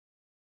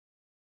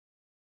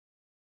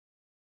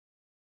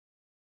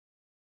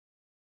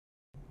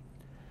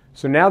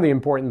So now the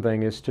important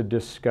thing is to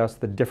discuss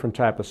the different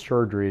type of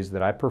surgeries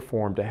that I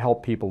perform to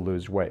help people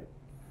lose weight.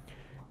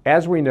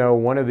 As we know,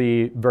 one of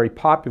the very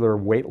popular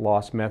weight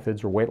loss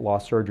methods or weight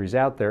loss surgeries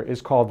out there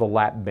is called the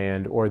lap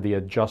band or the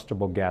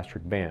adjustable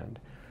gastric band.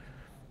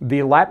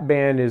 The lap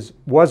band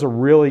was a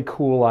really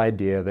cool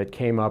idea that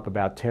came up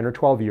about 10 or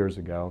 12 years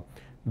ago.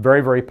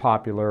 Very, very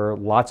popular,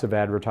 lots of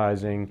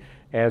advertising.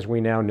 As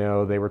we now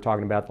know, they were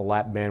talking about the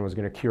lap band was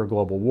going to cure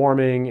global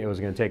warming. It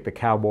was going to take the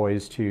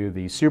Cowboys to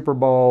the Super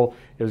Bowl.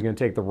 It was going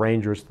to take the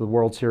Rangers to the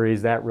World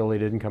Series. That really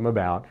didn't come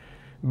about.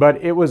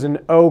 But it was an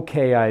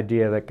okay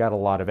idea that got a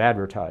lot of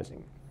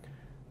advertising.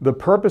 The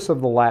purpose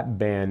of the lap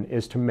band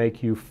is to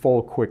make you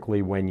full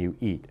quickly when you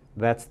eat.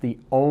 That's the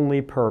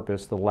only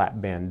purpose the lap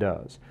band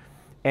does.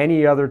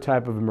 Any other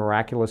type of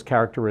miraculous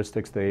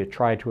characteristics they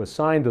tried to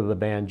assign to the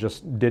band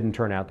just didn't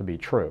turn out to be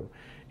true.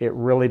 It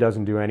really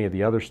doesn't do any of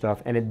the other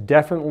stuff, and it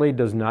definitely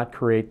does not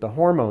create the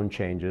hormone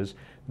changes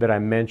that I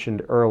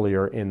mentioned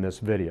earlier in this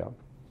video.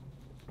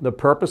 The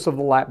purpose of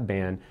the lap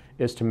band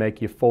is to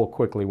make you full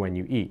quickly when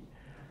you eat.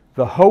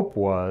 The hope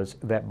was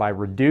that by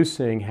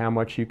reducing how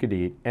much you could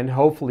eat and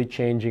hopefully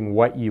changing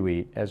what you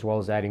eat, as well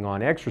as adding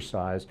on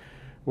exercise,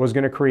 was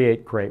going to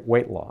create great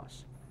weight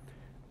loss.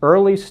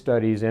 Early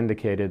studies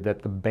indicated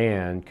that the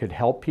band could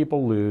help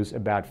people lose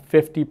about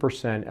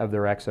 50% of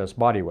their excess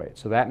body weight.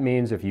 So that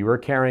means if you were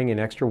carrying an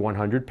extra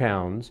 100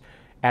 pounds,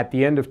 at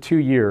the end of 2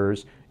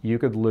 years, you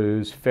could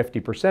lose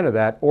 50% of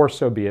that, or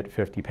so be it,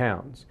 50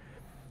 pounds.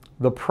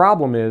 The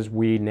problem is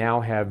we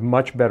now have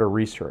much better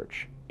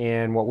research,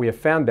 and what we have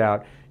found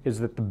out is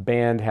that the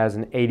band has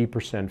an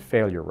 80%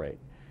 failure rate.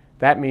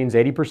 That means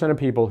 80% of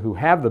people who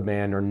have the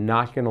band are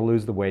not going to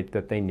lose the weight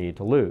that they need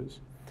to lose.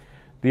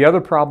 The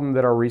other problem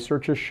that our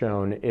research has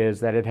shown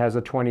is that it has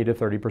a 20 to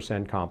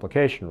 30%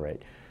 complication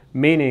rate,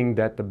 meaning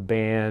that the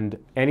band,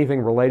 anything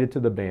related to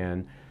the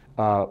band,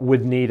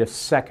 would need a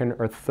second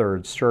or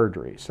third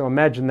surgery. So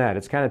imagine that.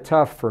 It's kind of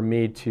tough for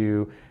me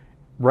to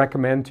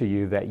recommend to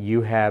you that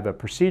you have a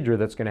procedure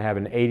that's going to have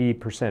an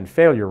 80%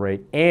 failure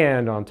rate,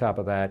 and on top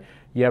of that,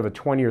 you have a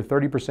 20 or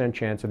 30%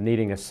 chance of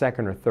needing a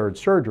second or third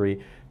surgery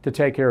to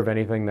take care of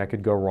anything that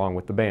could go wrong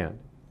with the band.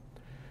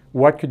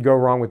 What could go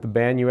wrong with the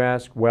band, you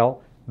ask?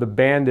 Well, the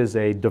band is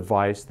a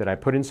device that I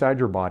put inside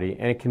your body,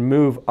 and it can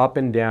move up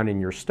and down in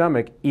your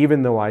stomach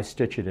even though I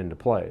stitch it into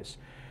place.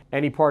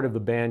 Any part of the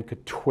band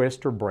could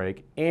twist or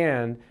break,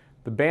 and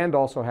the band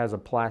also has a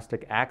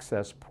plastic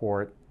access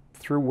port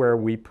through where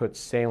we put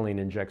saline,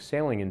 inject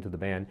saline into the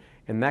band,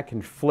 and that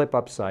can flip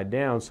upside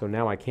down, so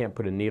now I can't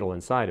put a needle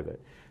inside of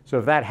it. So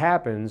if that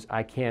happens,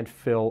 I can't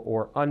fill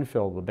or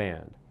unfill the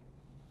band.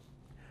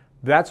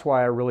 That's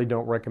why I really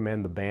don't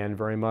recommend the band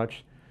very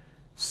much.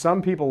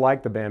 Some people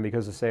like the band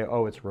because they say,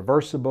 oh, it's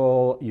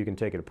reversible, you can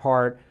take it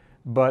apart.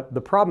 But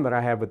the problem that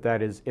I have with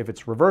that is if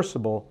it's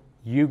reversible,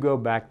 you go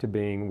back to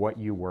being what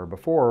you were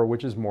before,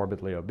 which is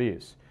morbidly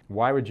obese.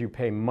 Why would you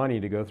pay money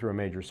to go through a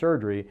major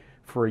surgery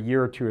for a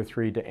year or 2 or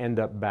 3 to end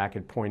up back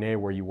at point A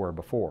where you were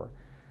before?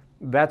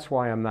 That's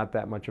why I'm not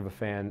that much of a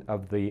fan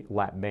of the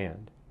lap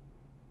band.